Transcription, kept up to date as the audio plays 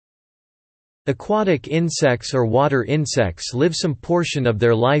Aquatic insects or water insects live some portion of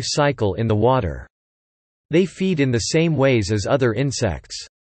their life cycle in the water. They feed in the same ways as other insects.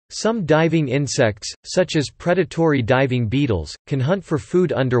 Some diving insects, such as predatory diving beetles, can hunt for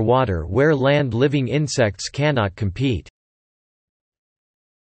food underwater where land-living insects cannot compete.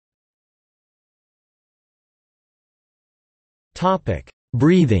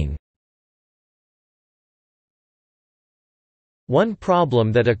 Breathing. One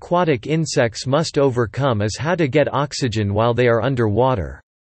problem that aquatic insects must overcome is how to get oxygen while they are underwater.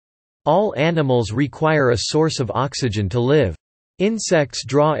 All animals require a source of oxygen to live. Insects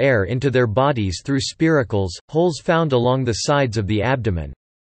draw air into their bodies through spiracles, holes found along the sides of the abdomen.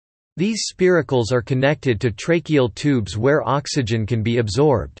 These spiracles are connected to tracheal tubes where oxygen can be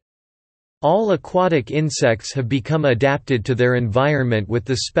absorbed. All aquatic insects have become adapted to their environment with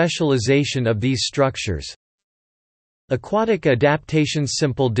the specialization of these structures. Aquatic adaptations: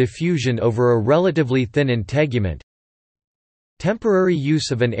 simple diffusion over a relatively thin integument, temporary use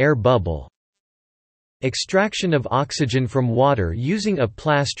of an air bubble, extraction of oxygen from water using a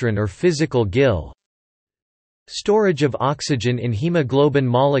plastron or physical gill, storage of oxygen in hemoglobin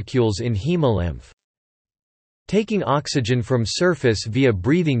molecules in hemolymph, taking oxygen from surface via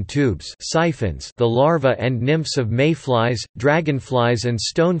breathing tubes siphons. The larvae and nymphs of mayflies, dragonflies and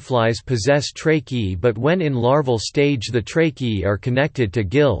stoneflies possess tracheae, but when in larval stage the tracheae are connected to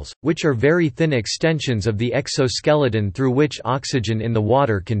gills, which are very thin extensions of the exoskeleton through which oxygen in the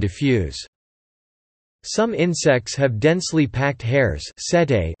water can diffuse. Some insects have densely packed hairs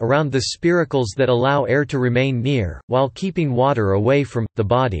setae around the spiracles that allow air to remain near, while keeping water away from, the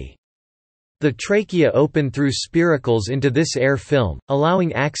body. The trachea open through spiracles into this air film,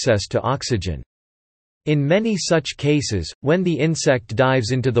 allowing access to oxygen. In many such cases, when the insect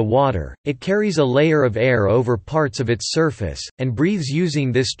dives into the water, it carries a layer of air over parts of its surface, and breathes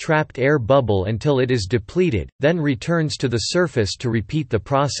using this trapped air bubble until it is depleted, then returns to the surface to repeat the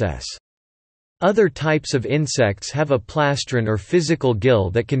process. Other types of insects have a plastron or physical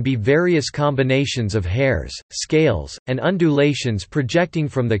gill that can be various combinations of hairs, scales, and undulations projecting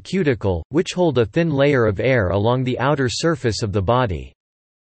from the cuticle, which hold a thin layer of air along the outer surface of the body.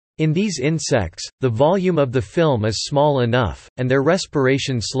 In these insects, the volume of the film is small enough, and their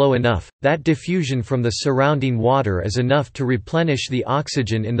respiration slow enough, that diffusion from the surrounding water is enough to replenish the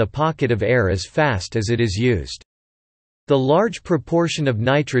oxygen in the pocket of air as fast as it is used. The large proportion of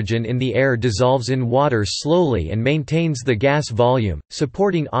nitrogen in the air dissolves in water slowly and maintains the gas volume,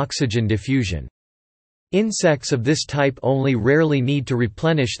 supporting oxygen diffusion. Insects of this type only rarely need to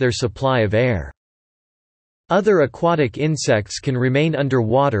replenish their supply of air. Other aquatic insects can remain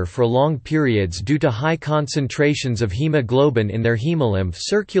underwater for long periods due to high concentrations of hemoglobin in their hemolymph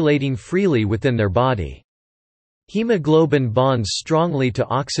circulating freely within their body. Hemoglobin bonds strongly to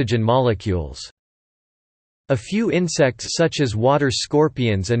oxygen molecules. A few insects such as water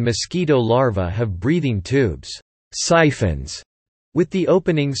scorpions and mosquito larvae have breathing tubes siphons, with the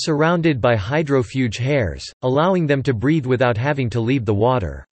opening surrounded by hydrofuge hairs, allowing them to breathe without having to leave the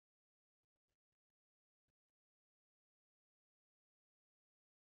water.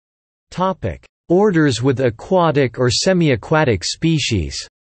 Orders with aquatic or semiaquatic species.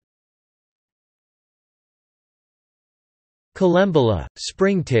 Collembola,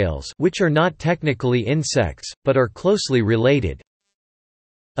 springtails, which are not technically insects, but are closely related.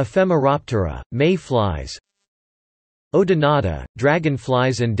 Ephemeroptera, mayflies. Odonata,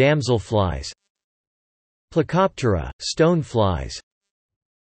 dragonflies and damselflies. Plecoptera, stoneflies.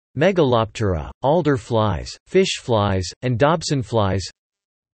 Megaloptera, alderflies, fishflies, and dobsonflies.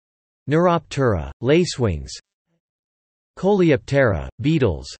 Neuroptera, lacewings. Coleoptera,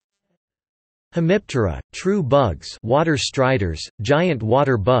 beetles. Hemiptera, true bugs, water striders, giant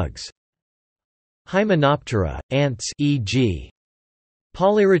water bugs. Hymenoptera, ants, e.g.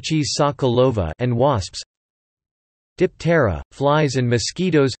 Polyroches sokolova, and wasps. Diptera, flies and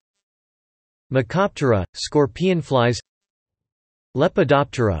mosquitoes. Mecoptera, scorpionflies.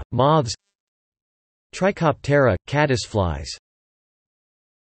 Lepidoptera, moths. Trichoptera, caddisflies.